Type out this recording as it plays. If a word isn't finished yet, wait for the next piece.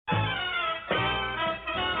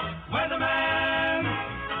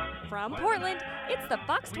From Portland, it's the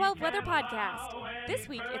Fox 12 Weather Podcast. This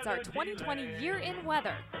week, it's our 2020 Year in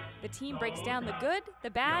Weather. The team breaks down the good, the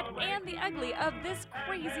bad, and the ugly of this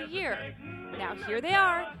crazy year. Now here they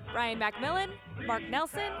are, Brian McMillan, Mark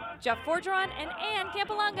Nelson, Jeff Forgeron, and Ann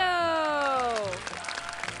Campolongo.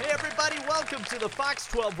 Hey everybody, welcome to the Fox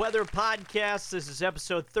 12 Weather Podcast. This is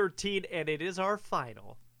episode 13, and it is our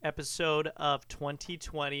final episode of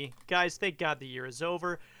 2020. Guys, thank God the year is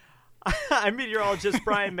over. I'm meteorologist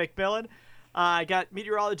Brian McMillan. I got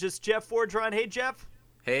meteorologist Jeff Forgeron. Hey, Jeff.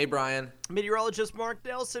 Hey, Brian. Meteorologist Mark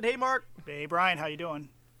Nelson. Hey, Mark. Hey, Brian. How you doing?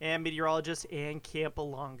 And meteorologist Ann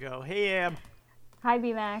Campolongo. Hey, Ann. Hi,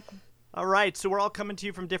 B-Mac. All right, so we're all coming to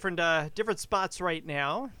you from different spots right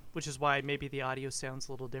now, which is why maybe the audio sounds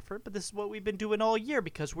a little different. But this is what we've been doing all year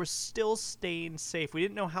because we're still staying safe. We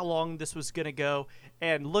didn't know how long this was going to go.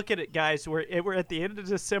 And look at it, guys. We're at the end of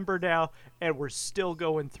December now, and we're still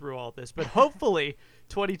going through all this. But hopefully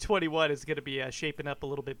 2021 is going to be shaping up a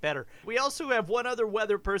little bit better. We also have one other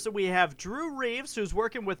weather person. We have Drew Reeves, who's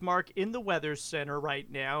working with Mark in the Weather Center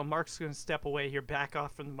right now. Mark's going to step away here, back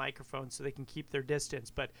off from the microphone so they can keep their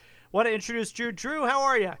distance. But want to introduce Drew. Drew, how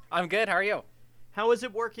are you? I'm good. How are you? How is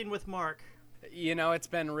it working with Mark? You know, it's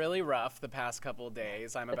been really rough the past couple of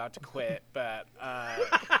days. I'm about to quit, but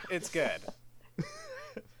it's good.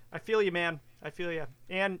 I feel you, man. I feel you.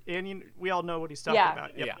 And we all know what he's talking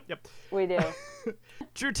about. Yep. We do.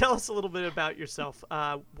 Drew, tell us a little bit about yourself.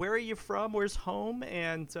 Where are you from? Where's home?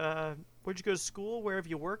 And where'd you go to school? Where have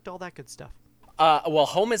you worked? All that good stuff. Well,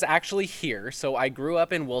 home is actually here. So I grew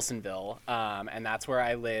up in Wilsonville, and that's where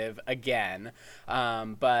I live again.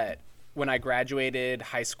 But when I graduated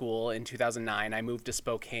high school in 2009, I moved to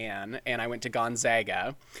Spokane, and I went to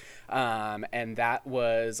Gonzaga. And that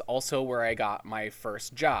was also where I got my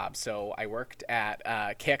first job. So I worked at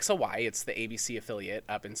KXLY. It's the ABC affiliate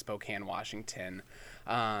up in Spokane, Washington.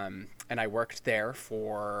 And I worked there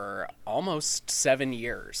for almost 7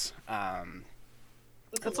 years.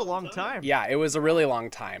 That's a long time. Yeah, it was a really long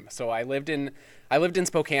time. So I lived in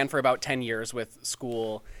Spokane for about 10 years with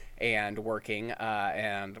school and working,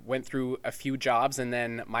 and went through a few jobs, and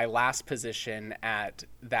then my last position at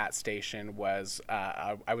that station was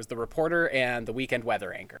I was the reporter and the weekend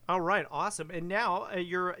weather anchor. All right, awesome. And now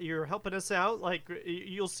you're helping us out. Like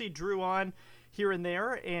you'll see Drew on here and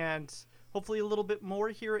there, and hopefully a little bit more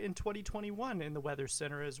here in 2021 in the Weather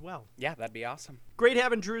Center as well. Yeah, that'd be awesome. Great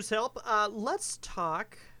having Drew's help. Let's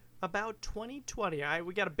talk about 2020.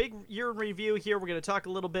 We got a big year in review here. We're going to talk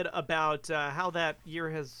a little bit about how that year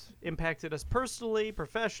has impacted us personally,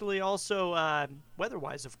 professionally, also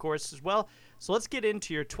weather-wise, of course, as well. So let's get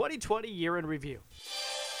into your 2020 year in review.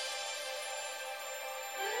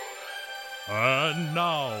 And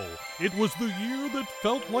now, it was the year that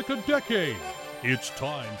felt like a decade. It's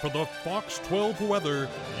time for the Fox 12 Weather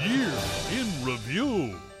Year in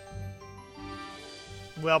Review.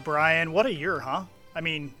 Well, Brian, what a year, huh? I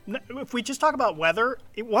mean, if we just talk about weather,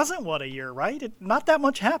 it wasn't what a year, right? Not that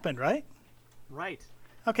much happened, right? Right.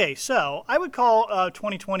 Okay, so I would call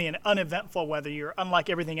 2020 an uneventful weather year. Unlike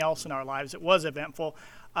everything else in our lives, it was eventful.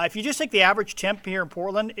 If you just take the average temp here in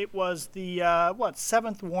Portland, it was the,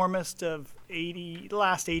 seventh warmest of the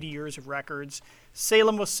last 80 years of records.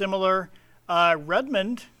 Salem was similar.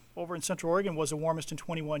 Redmond, over in Central Oregon, was the warmest in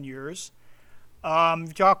 21 years.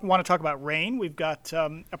 If you want to talk about rain, we've got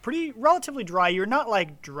a pretty relatively dry year, not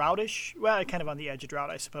like droughish, well, kind of on the edge of drought,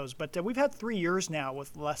 I suppose, but we've had 3 years now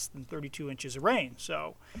with less than 32 inches of rain,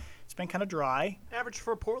 so it's been kind of dry. Average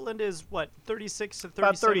for Portland is, what, 36 to 37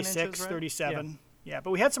 About 36, inches, right? 37. Yeah, but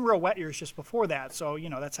we had some real wet years just before that, so,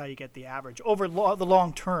 that's how you get the average. Over the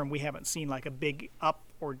long term, we haven't seen like a big up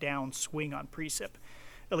or down swing on precip,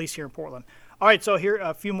 at least here in Portland. All right, so here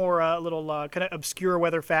a few more little kind of obscure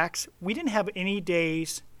weather facts. We didn't have any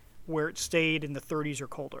days where it stayed in the 30s or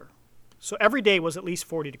colder. So every day was at least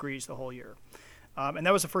 40 degrees the whole year. And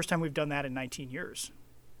that was the first time we've done that in 19 years.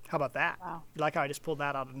 How about that? Wow. You like how I just pulled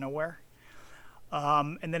that out of nowhere?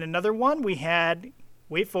 And then another one, we had,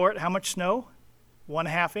 wait for it, how much snow?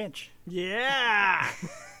 1.5 inch. Yeah!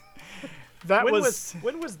 When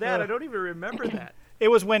was that? I don't even remember that. It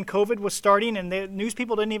was when COVID was starting, and the news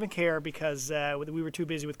people didn't even care because we were too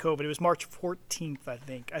busy with COVID. It was March 14th, I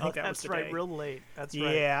think. I think that was the day. That's right, real late. That's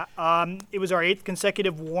right. Yeah. It was our 8th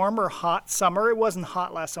consecutive warm or hot summer. It wasn't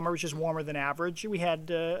hot last summer. It was just warmer than average. We had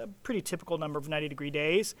a pretty typical number of 90-degree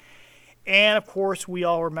days. And, of course, we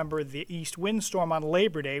all remember the east windstorm on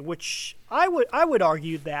Labor Day, which I would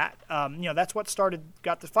argue that, that's what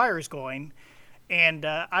got the fires going. And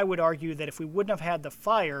I would argue that if we wouldn't have had the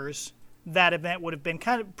fires, that event would have been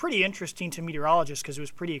kind of pretty interesting to meteorologists because it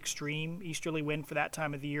was pretty extreme easterly wind for that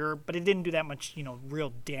time of the year, but it didn't do that much,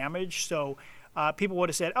 real damage. So people would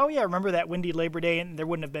have said, oh, yeah, remember that windy Labor Day? And there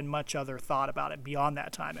wouldn't have been much other thought about it beyond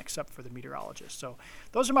that time except for the meteorologists. So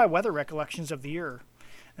those are my weather recollections of the year.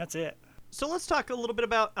 That's it. So let's talk a little bit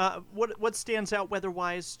about what stands out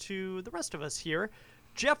weather-wise to the rest of us here.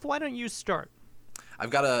 Jeff, why don't you start?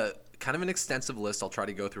 I've got a kind of an extensive list. I'll try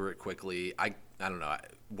to go through it quickly. I don't know.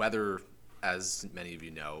 Weather, as many of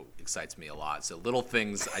you know, excites me a lot. So little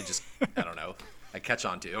things I don't know, I catch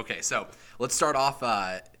on to. Okay, so let's start off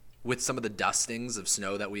with some of the dustings of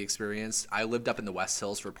snow that we experienced. I lived up in the West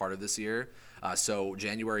Hills for part of this year. So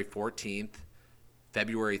January 14th,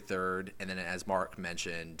 February 3rd, and then as Mark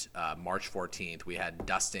mentioned, March 14th, we had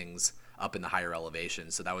dustings up in the higher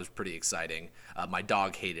elevations. So that was pretty exciting. My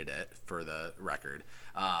dog hated it, for the record.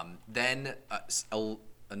 Then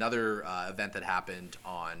another event that happened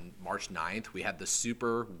on March 9th, we had the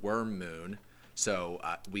super worm moon. So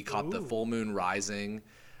we caught the full moon rising,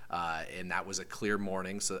 and that was a clear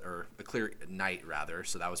morning, or a clear night rather.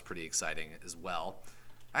 So that was pretty exciting as well.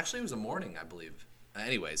 Actually, it was a morning, I believe.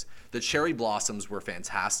 Anyways, the cherry blossoms were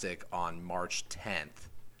fantastic on March 10th.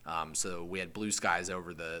 So we had blue skies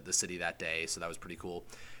over the city that day, so that was pretty cool.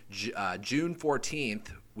 June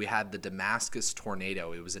 14th, we had the Damascus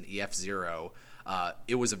tornado. It was an EF0.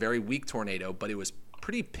 It was a very weak tornado, but it was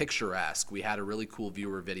pretty picturesque. We had a really cool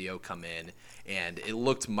viewer video come in, and it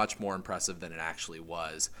looked much more impressive than it actually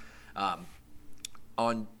was.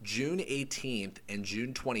 On June 18th and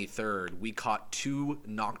June 23rd, we caught two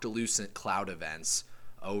noctilucent cloud events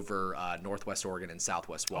over Northwest Oregon and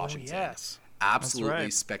Southwest Washington. Oh, yes. Absolutely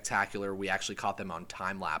right. spectacular. We actually caught them on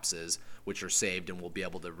time lapses, which are saved, and we'll be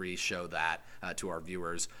able to re-show that to our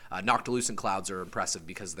viewers. Noctilucent clouds are impressive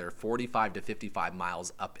because they're 45 to 55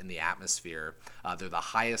 miles up in the atmosphere. They're the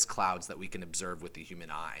highest clouds that we can observe with the human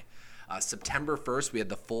eye. September 1st, we had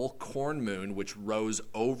the full corn moon, which rose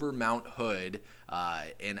over Mount Hood,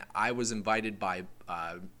 and I was invited by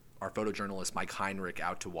our photojournalist Mike Heinrich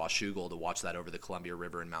out to Washougal to watch that over the Columbia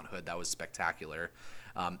River in Mount Hood. That was spectacular.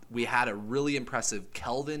 We had a really impressive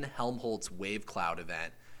Kelvin-Helmholtz wave cloud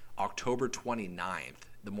event October 29th,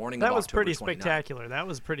 the morning of October 29th. That was pretty spectacular. That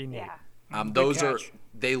was pretty neat. Yeah.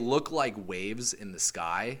 They look like waves in the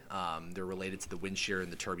sky. They're related to the wind shear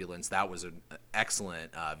and the turbulence. That was an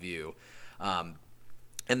excellent view.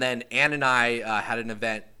 And then Ann and I had an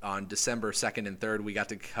event on December 2nd and 3rd. We got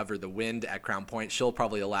to cover the wind at Crown Point. She'll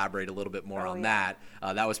probably elaborate a little bit more on that.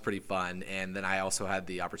 That was pretty fun. And then I also had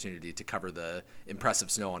the opportunity to cover the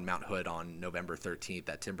impressive snow on Mount Hood on November 13th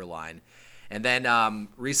at Timberline. And then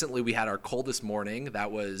recently we had our coldest morning.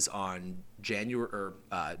 That was on December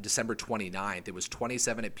 29th. It was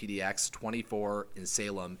 27 at PDX, 24 in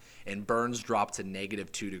Salem, and Burns dropped to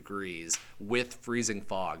 -2 degrees with freezing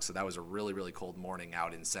fog. So that was a really, really cold morning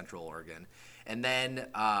out in Central Oregon. And then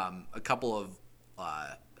a couple of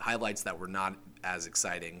highlights that were not as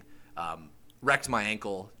exciting. Wrecked my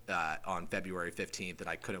ankle on February 15th, and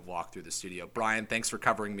I couldn't walk through the studio. Brian, thanks for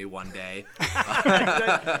covering me one day.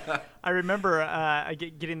 I remember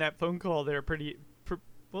getting that phone call there maybe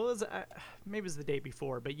it was the day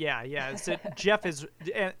before, but yeah. It said Jeff is,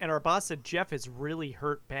 and our boss said Jeff is really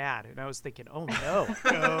hurt bad, and I was thinking, oh no,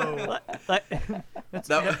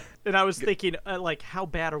 and I was thinking, how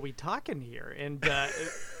bad are we talking here? And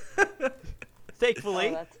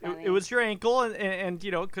thankfully, it was your ankle, and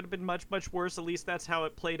it could have been much, much worse. At least that's how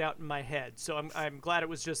it played out in my head. So I'm glad it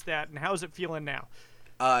was just that. And how's it feeling now?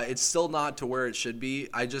 It's still not to where it should be.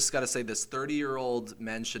 I just got to say this 30-year-old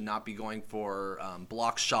men should not be going for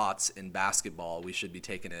block shots in basketball. We should be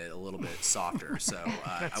taking it a little bit softer. So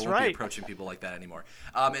I won't be approaching people like that anymore.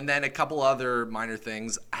 And then a couple other minor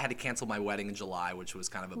things. I had to cancel my wedding in July, which was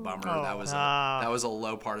kind of a bummer. That was a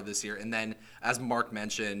low part of this year. And then, as Mark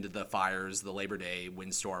mentioned, the fires, the Labor Day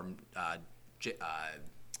windstorm,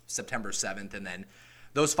 September 7th, and then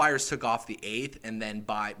those fires took off the 8th, and then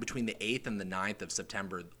between the 8th and the 9th of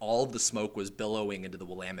September, all of the smoke was billowing into the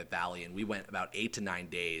Willamette Valley, and we went about 8 to 9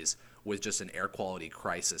 days with just an air quality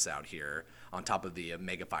crisis out here on top of the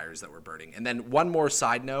mega fires that were burning. And then one more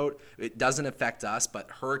side note, it doesn't affect us,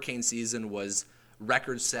 but hurricane season was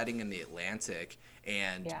record-setting in the Atlantic,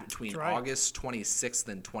 and between August 26th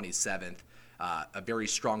and 27th, a very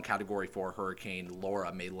strong Category 4 hurricane,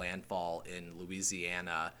 Laura, made landfall in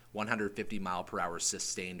Louisiana, 150-mile-per-hour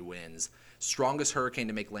sustained winds. Strongest hurricane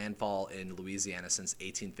to make landfall in Louisiana since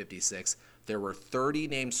 1856. There were 30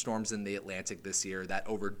 named storms in the Atlantic this year. That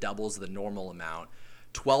over doubles the normal amount.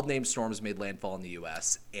 12 named storms made landfall in the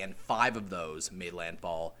U.S., and 5 of those made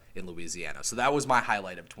landfall in Louisiana. So that was my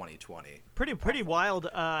highlight of 2020. Pretty wild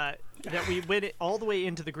that we went all the way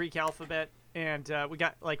into the Greek alphabet, and we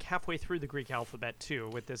got like halfway through the Greek alphabet too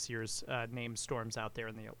with this year's named storms out there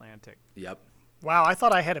in the Atlantic. Yep. Wow, I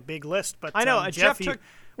thought I had a big list, but I know Jeff took.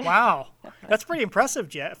 Wow, that's pretty impressive,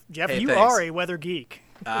 Jeff. Jeff, Hey, you thanks. are a weather geek.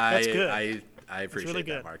 That's good. I appreciate really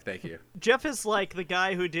that, good. Mark. Thank you. Jeff is like the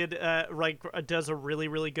guy who does a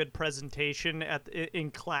really good presentation in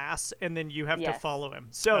class, and then you have to Yes. follow him.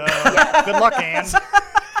 So Good luck, Ann.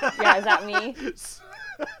 Yeah, is that me?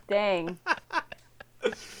 Dang.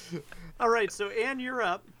 all right, so Ann, you're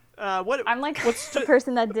up. What? I'm like the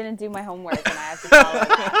person that didn't do my homework and I have to follow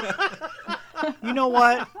it. You know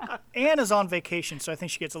what? Ann is on vacation, so I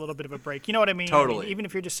think she gets a little bit of a break. You know what I mean? Totally. I mean, even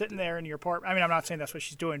if you're just sitting there in your apartment. I mean, I'm not saying that's what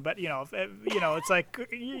she's doing, but it's like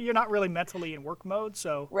you're not really mentally in work mode.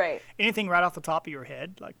 So Right. anything right off the top of your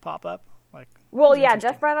head, like pop up, like. Well, is yeah,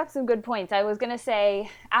 interesting. Jeff brought up some good points. I was going to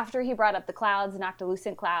say, after he brought up the clouds,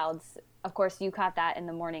 noctilucent clouds, of course, you caught that in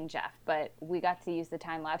the morning, Jeff, but we got to use the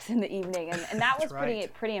time lapse in the evening, and that was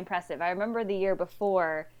right. pretty impressive. I remember the year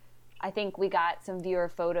before, I think we got some viewer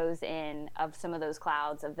photos in of some of those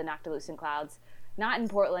clouds, of the noctilucent clouds, not in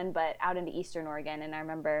Portland, but out into eastern Oregon, and I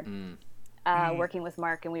remember working with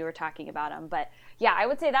Mark, and we were talking about them. But, yeah, I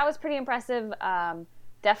would say that was pretty impressive.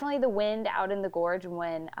 Definitely the wind out in the gorge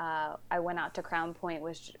when I went out to Crown Point,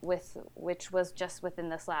 which was just within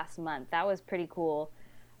this last month. That was pretty cool,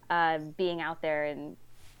 being out there in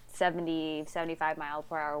 70, 75 mile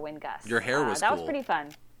per hour wind gusts. Your hair was that cool. was pretty fun.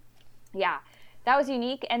 Yeah, that was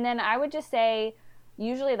unique. And then I would just say,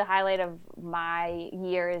 usually the highlight of my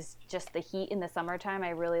year is just the heat in the summertime. I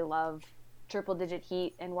really love triple-digit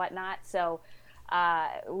heat and whatnot. So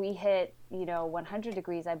we hit, 100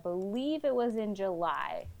 degrees. I believe it was in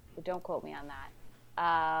July. But don't quote me on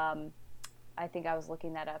that. I think I was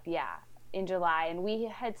looking that up. Yeah, in July. And we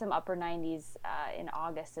had some upper 90s in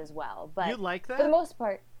August as well. But You like that? for the most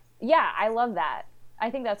part, yeah, I love that. I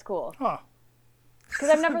think that's cool. Huh. Because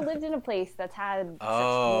I've never lived in a place that's had such warm.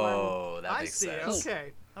 Oh, that I makes see. sense.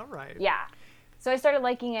 Okay. All right. Yeah. So I started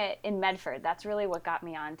liking it in Medford. That's really what got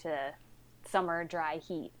me onto summer dry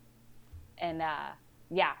heat. And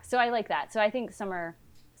yeah, so I like that. So I think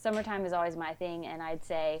summertime is always my thing, and I'd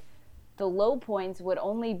say the low points would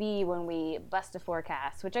only be when we bust a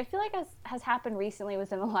forecast, which I feel like has happened recently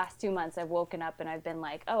within the last 2 months. I've woken up and I've been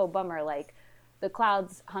like, oh, bummer, like the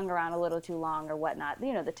clouds hung around a little too long or whatnot.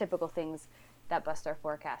 The typical things that bust our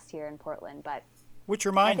forecast here in Portland. But Which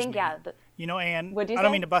reminds I think, me, yeah. Ann, What'd you I don't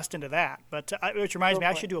say? mean to bust into that, but which reminds me,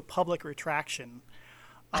 I for should it. do a public retraction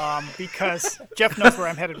because Jeff knows where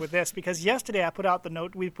I'm headed with this. Because yesterday we put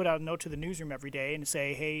out a note to the newsroom every day and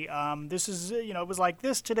say, hey, this is, it was like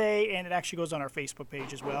this today, and it actually goes on our Facebook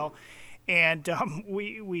page as well. And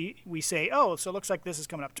we say, oh, so it looks like this is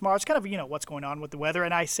coming up tomorrow. It's kind of, what's going on with the weather.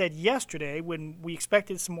 And I said yesterday when we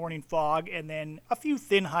expected some morning fog and then a few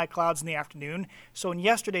thin high clouds in the afternoon. So in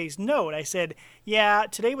yesterday's note, I said, yeah,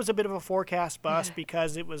 today was a bit of a forecast bust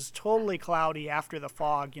because it was totally cloudy after the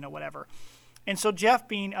fog, whatever. And so Jeff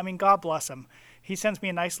God bless him. He sends me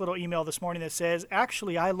a nice little email this morning that says,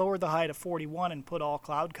 actually, I lowered the high to 41 and put all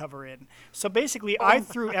cloud cover in. So basically, I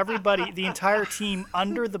threw everybody, the entire team,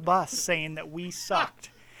 under the bus saying that we sucked.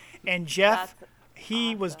 And Jeff,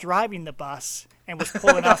 he was driving the bus and was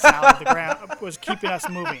pulling us out of the ground, was keeping us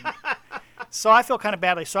moving. So I feel kind of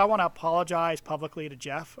badly. So I want to apologize publicly to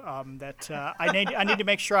Jeff that I need to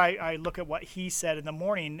make sure I look at what he said in the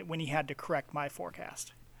morning when he had to correct my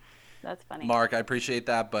forecast. That's funny. Mark, I appreciate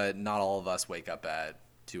that, but not all of us wake up at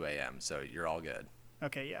 2 a.m., so you're all good.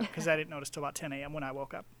 Okay, yeah, because I didn't notice till about 10 a.m. when I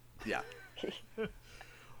woke up. Yeah.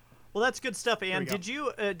 Well, that's good stuff, Ann. we go. Did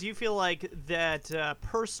you do you feel like that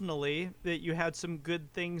personally that you had some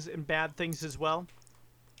good things and bad things as well?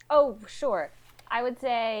 Oh, sure. I would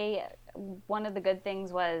say one of the good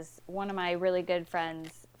things was one of my really good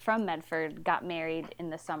friends from Medford got married in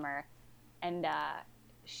the summer, and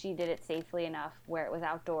she did it safely enough where it was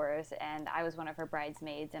outdoors, and I was one of her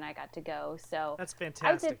bridesmaids, and I got to go. So That's I would say,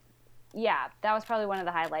 fantastic. yeah, that was probably one of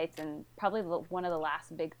the highlights, and probably one of the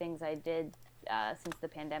last big things I did since the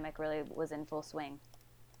pandemic really was in full swing.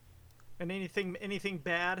 And anything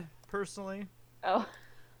bad personally? Oh,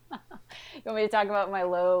 you want me to talk about my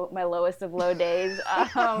lowest of low days?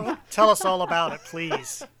 Tell us all about it,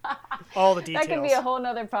 please. All the details. That could be a whole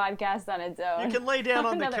nother podcast on its own. You can lay down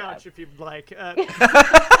on the Another couch if you'd like. You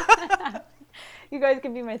guys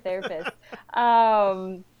could be my therapist.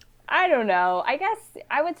 I don't know. I guess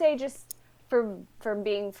I would say just from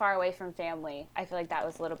being far away from family, I feel like that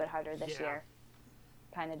was a little bit harder this Yeah. year,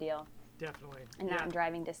 kind of deal. Definitely. and not in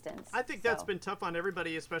driving distance. I think that's So, been tough on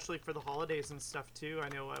everybody, especially for the holidays and stuff too. I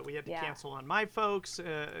know we had to Yeah. cancel on my folks.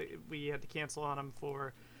 We had to cancel on them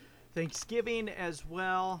for Thanksgiving as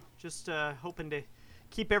well. Just hoping to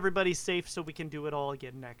keep everybody safe so we can do it all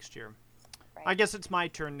again next year. Right. I guess it's my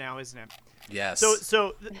turn now, isn't it? Yes.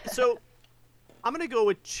 So I'm going to go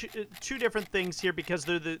with two different things here because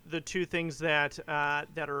they're the two things that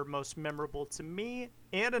are most memorable to me.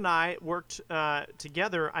 Ann and I worked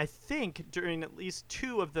together, I think, during at least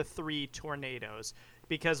 2 of the 3 tornadoes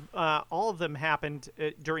because all of them happened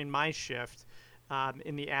during my shift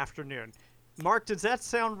in the afternoon. Mark, does that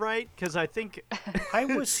sound right? Because I think I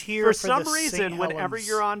was here for for some the reason, St. whenever Helens.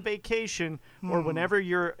 you're on vacation or whenever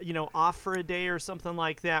you're off for a day or something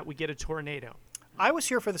like that, we get a tornado. I was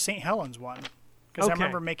here for the St. Helens one because I Okay.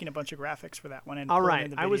 remember making a bunch of graphics for that one and All pulling right,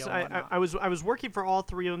 in the I video was and I whatnot. I was working for all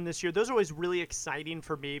 3 of them this year. Those are always really exciting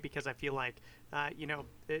for me because I feel like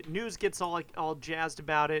news gets all jazzed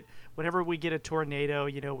about it. Whenever we get a tornado,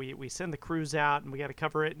 we send the crews out and we got to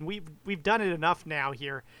cover it, and we've done it enough now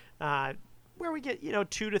here. Where we get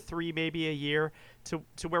 2 to 3 maybe a year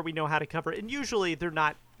to where we know how to cover it, and usually they're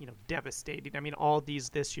not devastating. I mean, all of these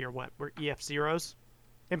this year were EF0s,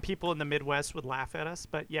 and people in the Midwest would laugh at us,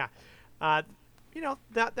 but yeah, that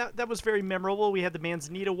was very memorable. We had the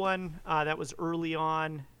Manzanita one that was early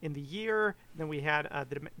on in the year. Then we had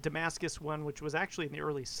the Damascus one, which was actually in the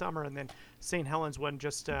early summer, and then St. Helens one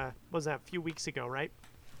just was that a few weeks ago, right?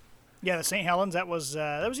 Yeah, the St. Helens, that was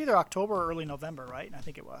either October or early November, right? I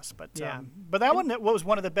think it was. But Yeah. but that one was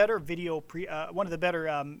one of the better video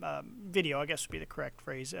video, I guess would be the correct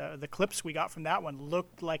phrase. The clips we got from that one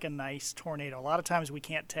looked like a nice tornado. A lot of times we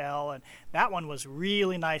can't tell, and that one was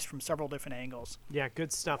really nice from several different angles. Yeah,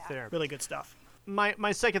 good stuff there. Really good stuff.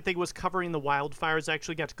 My second thing was covering the wildfires. I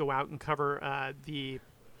actually got to go out and cover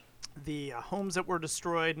the homes that were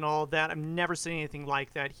destroyed and all of that. I've never seen anything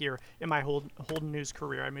like that here in my whole news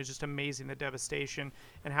career. I mean, it's just amazing, the devastation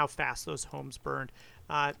and how fast those homes burned,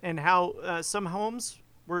 and how some homes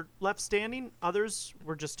were left standing, others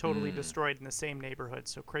were just totally destroyed in the same neighborhood.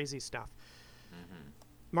 So crazy stuff.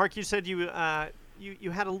 Mark, you said you had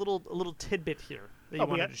a little tidbit here that you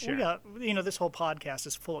wanted to share. This whole podcast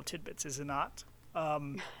is full of tidbits, is it not?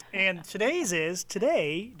 And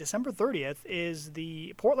today, December 30th, is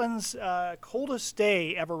the Portland's coldest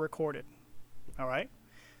day ever recorded. All right.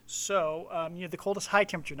 So, the coldest high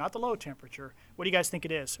temperature, not the low temperature. What do you guys think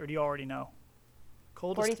it is, or do you already know?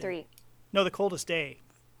 Coldest 43. Day. No, the coldest day.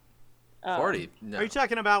 40. No. Are you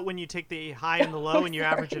talking about when you take the high and the low and you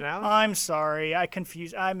average it out? I'm sorry,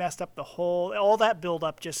 I messed up all that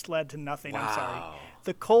buildup just led to nothing. I'm sorry. Wow.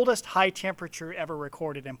 The coldest high temperature ever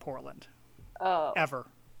recorded in Portland. Oh. Ever.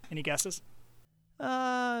 Any guesses?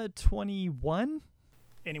 21.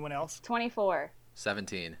 Anyone else? 24.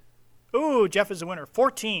 17. Ooh, Jeff is the winner.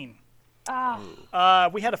 14. Oh.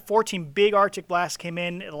 We had a 14 big Arctic blast came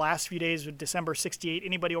in the last few days of December 68.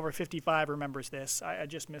 Anybody over 55 remembers this. I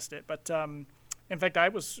just missed it. But in fact, I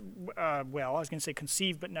was, I was going to say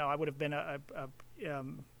conceived, but no, I would have been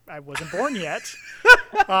I wasn't born yet.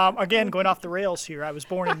 Again, going off the rails here. I was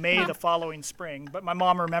born in May the following spring, but my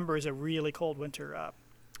mom remembers a really cold winter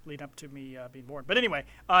leading up to me being born. But anyway,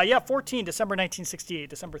 14, December 1968,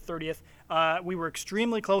 December 30th. We were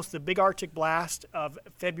extremely close to the big Arctic blast of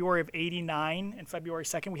February of 89. And February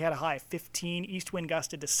 2nd, we had a high of 15. East wind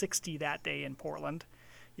gusted to 60 that day in Portland.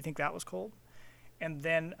 You think that was cold? And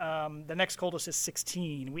then the next coldest is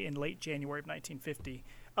 16 in late January of 1950.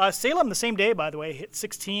 Salem, the same day, by the way, hit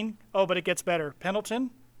 16. Oh, but it gets better.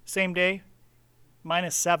 Pendleton, same day,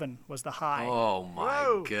 -7 was the high. Oh, my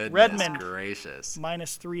Whoa. goodness Redmond. gracious.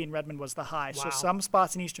 -3 in Redmond was the high. Wow. So some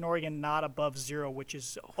spots in Eastern Oregon not above 0, which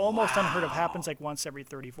is almost unheard of. Happens like once every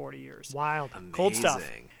 30, 40 years. Wild. Cold stuff.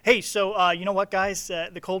 Amazing. Hey, so you know what, guys?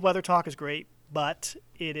 The cold weather talk is great, but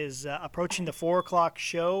it is approaching the 4 o'clock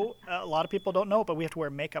show. A lot of people don't know, but we have to wear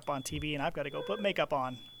makeup on TV, and I've got to go put makeup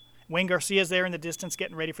on. Wayne Garcia's there in the distance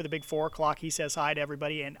getting ready for the big 4 o'clock. He says hi to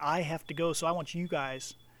everybody, and I have to go, so I want you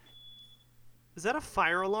guys. Is that a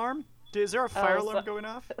fire alarm? Is there a fire alarm going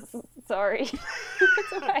off? Sorry.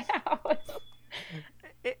 That's my house.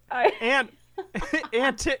 And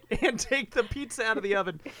take the pizza out of the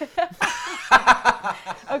oven.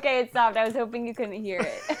 Okay, it stopped. I was hoping you couldn't hear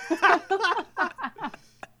it.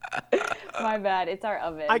 My bad. It's our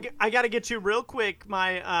oven. I got to get you real quick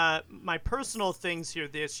my personal things here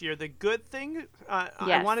this year. The good thing, I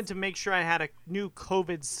Yes. wanted to make sure I had a new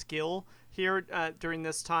COVID skill here during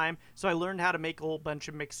this time, so I learned how to make a whole bunch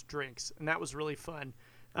of mixed drinks, and that was really fun.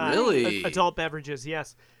 Really? Adult beverages,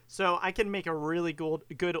 yes. So I can make a really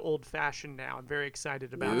good old fashioned now. I'm very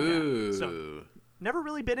excited about that. So Ooh. never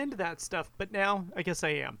really been into that stuff, but now I guess I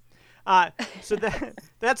am. So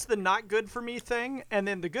that's the not good for me thing. And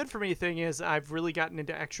then the good for me thing is I've really gotten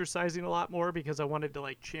into exercising a lot more because I wanted to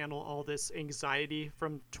like channel all this anxiety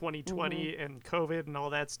from 2020 and COVID and all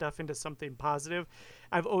that stuff into something positive.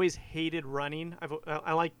 I've always hated running.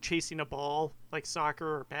 I like chasing a ball like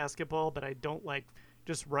soccer or basketball, but I don't like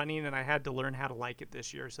just running, and I had to learn how to like it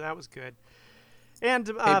this year. So that was good.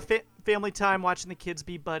 And family time, watching the kids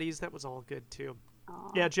be buddies, that was all good too.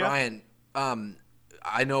 Aww. Yeah, Jeff? Brian,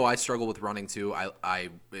 I know I struggle with running too. I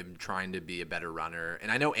am trying to be a better runner.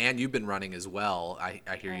 And I know, Ann, you've been running as well. I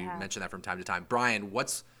hear you mention that from time to time. Brian,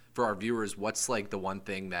 for our viewers, what's like the one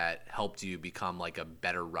thing that helped you become like a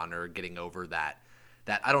better runner, getting over that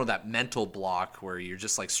I don't know, that mental block where you're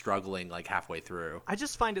just like struggling like halfway through? I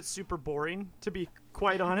just find it super boring, to be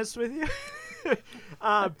quite honest with you.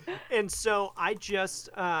 And so I just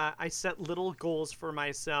I set little goals for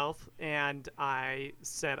myself, and I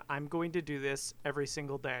said I'm going to do this every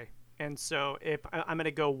single day. And so if I'm going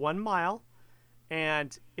to go 1 mile,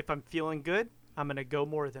 and if I'm feeling good, I'm going to go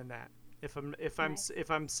more than that. If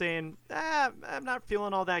I'm saying I'm not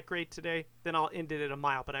feeling all that great today, then I'll end it at 1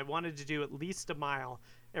 mile. But I wanted to do at least 1 mile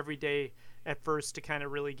every day at first to kind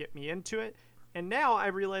of really get me into it. And now I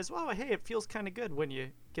realize, well, hey, it feels kind of good when you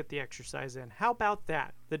get the exercise in. How about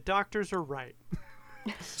that? The doctors are right.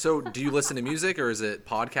 So do you listen to music, or is it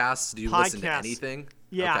podcasts? Do you listen to anything?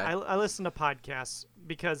 Yeah, okay. I listen to podcasts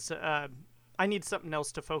because I need something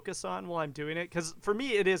else to focus on while I'm doing it. Because for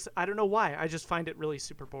me, it is, I don't know why, I just find it really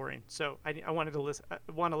super boring. So I want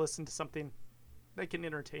to listen to something that can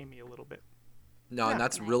entertain me a little bit. No, and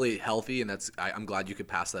that's really healthy, and I'm glad you could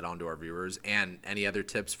pass that on to our viewers. And any other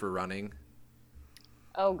tips for running?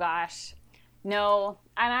 Oh gosh, no.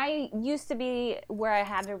 And I used to be where I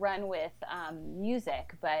had to run with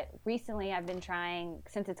music, but recently I've been trying,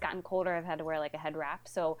 since it's gotten colder, I've had to wear like a head wrap.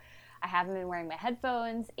 So I haven't been wearing my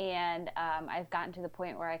headphones, and I've gotten to the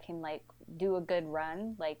point where I can like do a good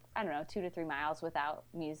run, like, I don't know, 2 to 3 miles without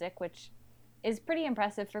music, which is pretty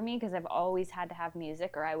impressive for me because I've always had to have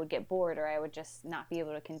music, or I would get bored, or I would just not be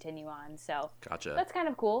able to continue on. So gotcha. That's kind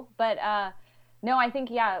of cool. But no, I think,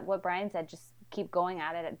 what Brian said, just keep going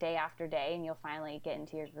at it day after day, and you'll finally get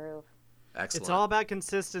into your groove. Excellent. It's all about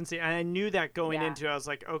consistency. And I knew that going into it. I was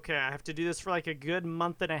like, okay, I have to do this for like a good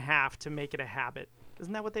month and a half to make it a habit.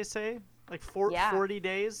 Isn't that what they say? Like 40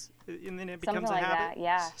 days, and then it becomes a habit?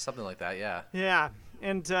 Something like that, yeah. Yeah.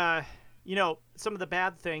 And, some of the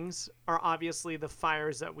bad things are obviously the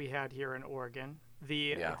fires that we had here in Oregon.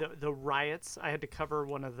 The riots. I had to cover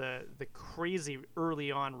one of the crazy early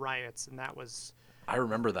on riots, and that was... I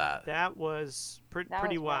remember that. That was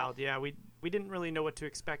pretty wild. Yeah, we didn't really know what to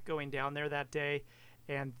expect going down there that day,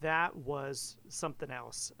 and that was something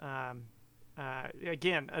else.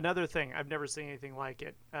 Again, another thing, I've never seen anything like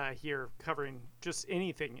it here, covering just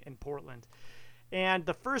anything in Portland. And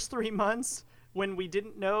the first 3 months, when we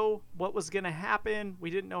didn't know what was going to happen, we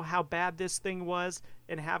didn't know how bad this thing was,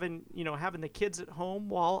 and having the kids at home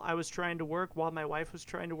while I was trying to work, while my wife was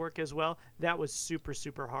trying to work as well, that was super,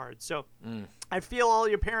 super hard. So I feel all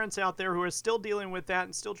your parents out there who are still dealing with that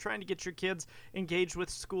and still trying to get your kids engaged with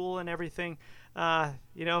school and everything.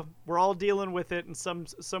 We're all dealing with it in some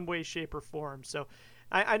way, shape, or form. So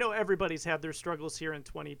I know everybody's had their struggles here in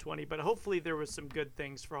 2020, but hopefully there was some good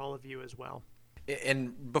things for all of you as well.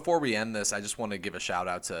 And before we end this, I just want to give a shout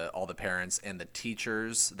out to all the parents and the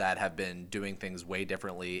teachers that have been doing things way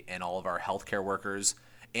differently, and all of our healthcare workers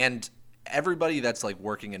and everybody that's like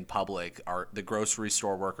working in public, the grocery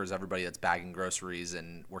store workers, everybody that's bagging groceries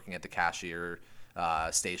and working at the cashier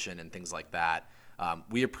station and things like that.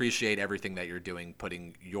 We appreciate everything that you're doing,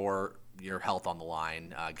 putting your health on the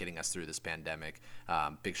line, getting us through this pandemic.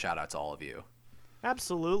 Big shout out to all of you.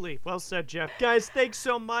 Absolutely. Well said, Jeff. Guys, thanks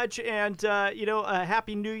so much. And, a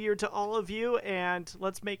happy new year to all of you. And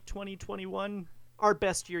let's make 2021 our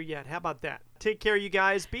best year yet. How about that? Take care, you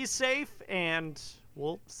guys. Be safe, and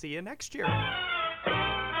we'll see you next year.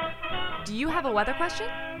 Do you have a weather question?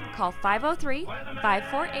 Call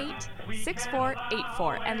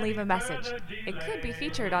 503-548-6484 and leave a message. It could be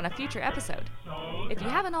featured on a future episode. If you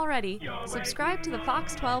haven't already, subscribe to the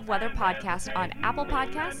Fox 12 Weather Podcast on Apple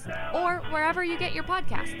Podcasts or wherever you get your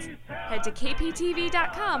podcasts. Head to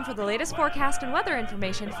kptv.com for the latest forecast and weather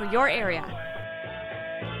information for your area.